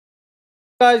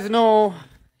Guys know,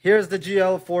 here's the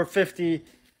GL450.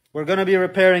 We're going to be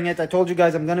repairing it. I told you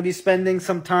guys I'm going to be spending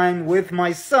some time with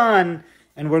my son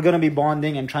and we're going to be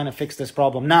bonding and trying to fix this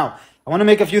problem. Now, I want to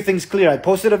make a few things clear. I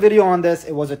posted a video on this.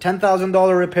 It was a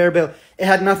 $10,000 repair bill. It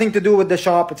had nothing to do with the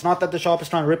shop. It's not that the shop is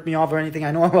trying to rip me off or anything.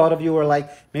 I know a lot of you are like,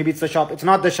 maybe it's the shop. It's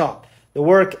not the shop. The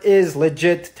work is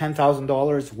legit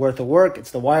 $10,000 worth of work.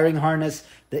 It's the wiring harness,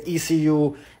 the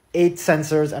ECU, 8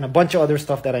 sensors, and a bunch of other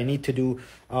stuff that I need to do.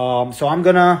 So I'm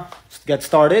gonna get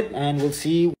started and we'll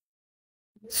see.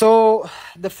 So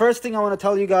the first thing I want to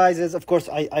tell you guys is, of course,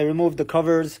 I removed the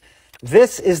covers.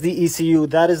 This is the ECU.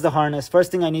 That is the harness.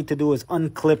 First thing I need to do is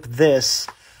unclip this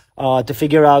to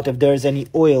figure out if there's any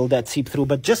oil that seeped through.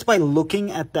 But just by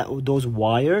looking at those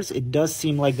wires, it does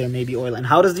seem like there may be oil. And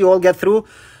how does the oil get through?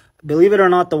 Believe it or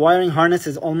not, the wiring harness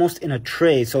is almost in a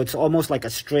tray, so it's almost like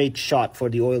a straight shot for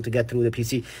the oil to get through the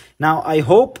PC. Now, I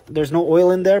hope there's no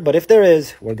oil in there, but if there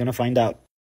is, we're going to find out.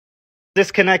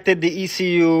 Disconnected the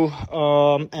ECU,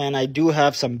 and I do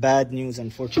have some bad news,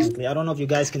 unfortunately. I don't know if you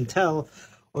guys can tell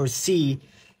or see,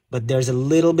 but there's a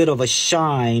little bit of a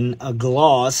shine, a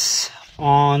gloss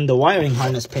on the wiring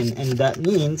harness pin, and that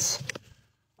means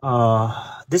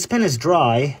this pin is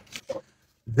dry.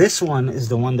 This one is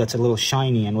the one that's a little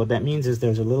shiny, and what that means is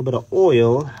there's a little bit of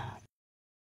oil.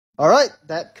 All right,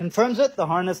 that confirms it. The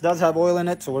harness does have oil in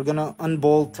it, so we're going to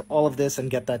unbolt all of this and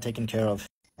get that taken care of.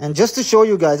 And just to show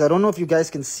you guys, I don't know if you guys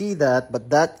can see that,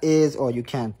 but that is, oh, you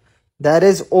can. That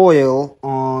is oil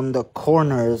on the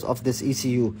corners of this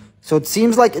ECU. So it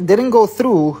seems like it didn't go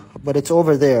through, but it's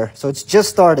over there. So it's just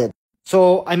started.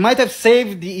 So I might have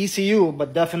saved the ECU,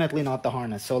 but definitely not the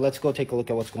harness. So let's go take a look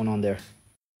at what's going on there.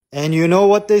 And you know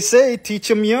what they say, teach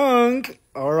them young.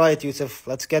 All right, Yusuf,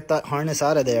 let's get that harness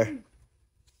out of there.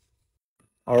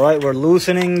 All right, we're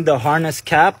loosening the harness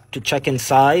cap to check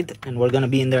inside, and we're going to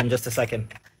be in there in just a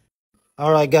second.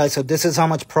 All right, guys, so this is how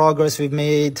much progress we've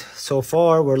made so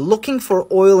far. We're looking for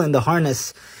oil in the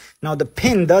harness. Now, the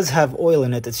pin does have oil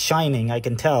in it. It's shining, I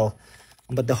can tell.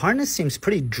 But the harness seems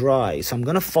pretty dry, so I'm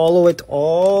going to follow it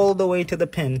all the way to the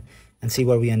pin and see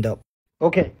where we end up.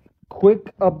 Okay,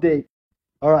 quick update.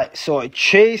 All right, so I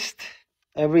chased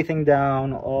everything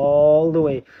down all the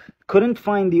way. Couldn't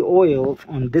find the oil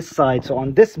on this side. So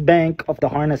on this bank of the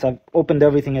harness, I've opened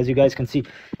everything, as you guys can see.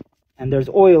 And there's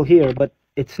oil here, but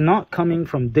it's not coming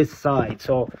from this side.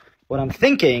 So what I'm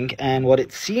thinking, and what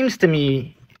it seems to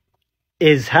me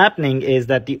is happening, is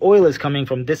that the oil is coming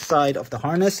from this side of the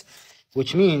harness,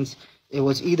 which means it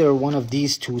was either one of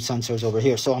these two sensors over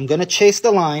here. So I'm going to chase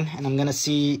the line, and I'm going to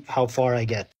see how far I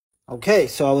get. Okay,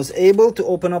 so I was able to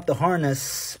open up the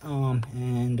harness,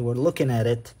 and we're looking at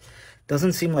it.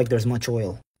 Doesn't seem like there's much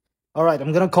oil. All right,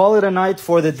 I'm going to call it a night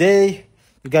for the day.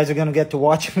 You guys are going to get to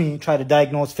watch me try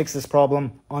to fix this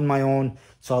problem on my own.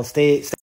 So I'll stay